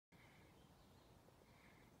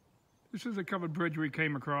This is a covered bridge we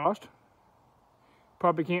came across.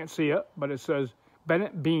 Probably can't see it, but it says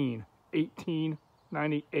Bennett Bean,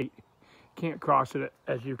 1898. Can't cross it,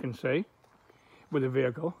 as you can see, with a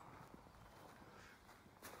vehicle.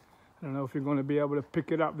 I don't know if you're going to be able to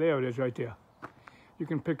pick it up. There it is right there. You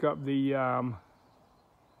can pick up the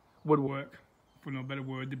woodwork, for no better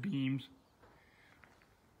word, the beams.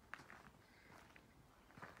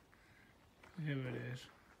 There it is.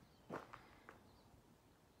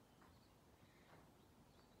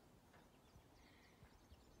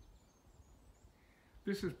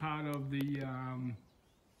 This is part of the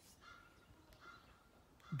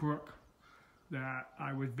brook that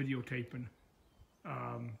I was videotaping,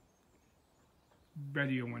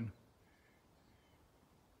 videoing,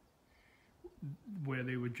 where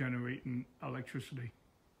they were generating electricity.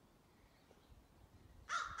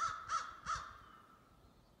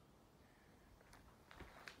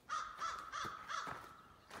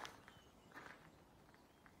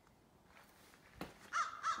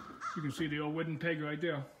 You can see the old wooden peg right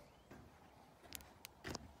there.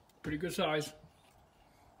 Pretty good size.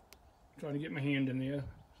 Trying to get my hand in there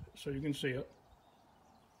so you can see it.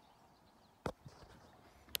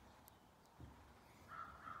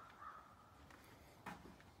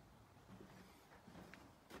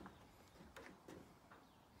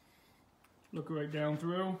 Look right down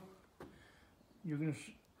through. You can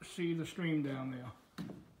see the stream down there.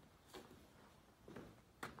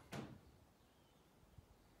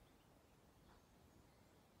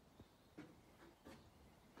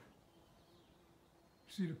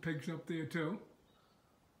 See the pigs up there too.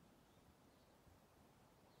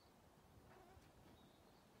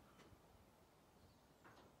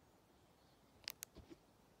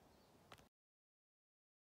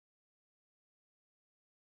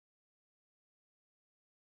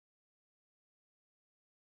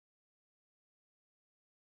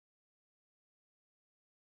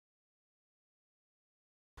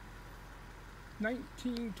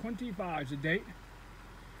 $1925 is the date.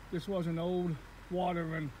 This was an old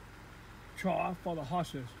watering trough for the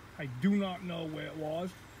horses. I do not know where it was.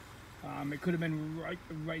 It could have been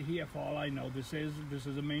right here for all I know. This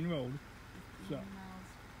is a main road.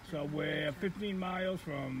 So we're 15 miles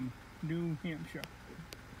from New Hampshire.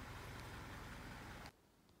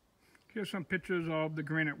 Here's some pictures of the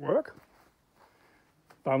granite work.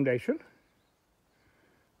 Foundation.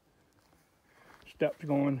 Steps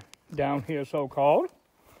going down here, so-called.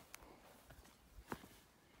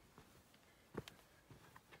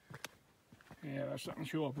 Yeah, that's something to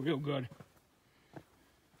show up real good.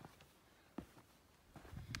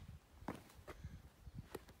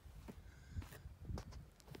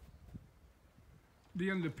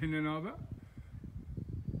 The underpinning of it.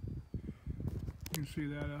 You can see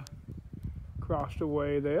that across the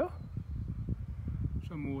way there.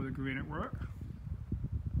 Some more of the granite work.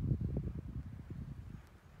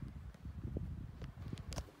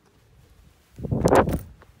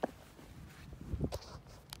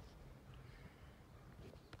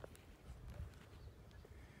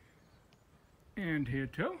 And here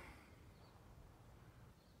too.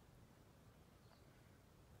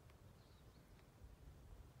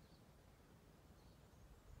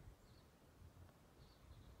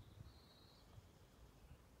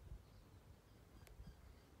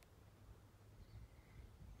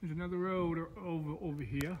 There's another road over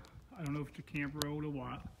here. I don't know if it's a camp road or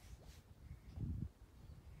what.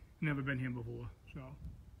 Never been here before, so.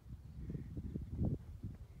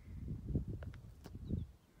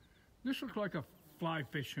 This looks like a fly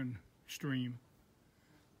fishing stream.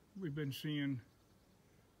 We've been seeing,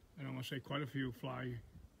 I don't want to say quite a few fly.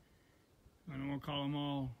 I don't want to call them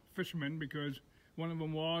all fishermen because one of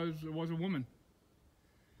them was a woman.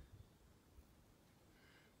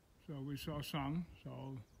 So we saw some.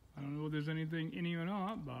 So I don't know if there's anything in here or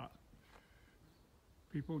not, but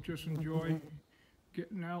people just enjoy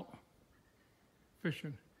getting out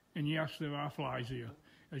fishing. And yes, there are flies here,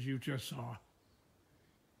 as you just saw.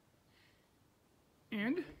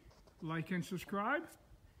 And like and subscribe.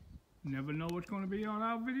 Never know what's going to be on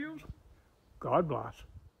our videos. God bless.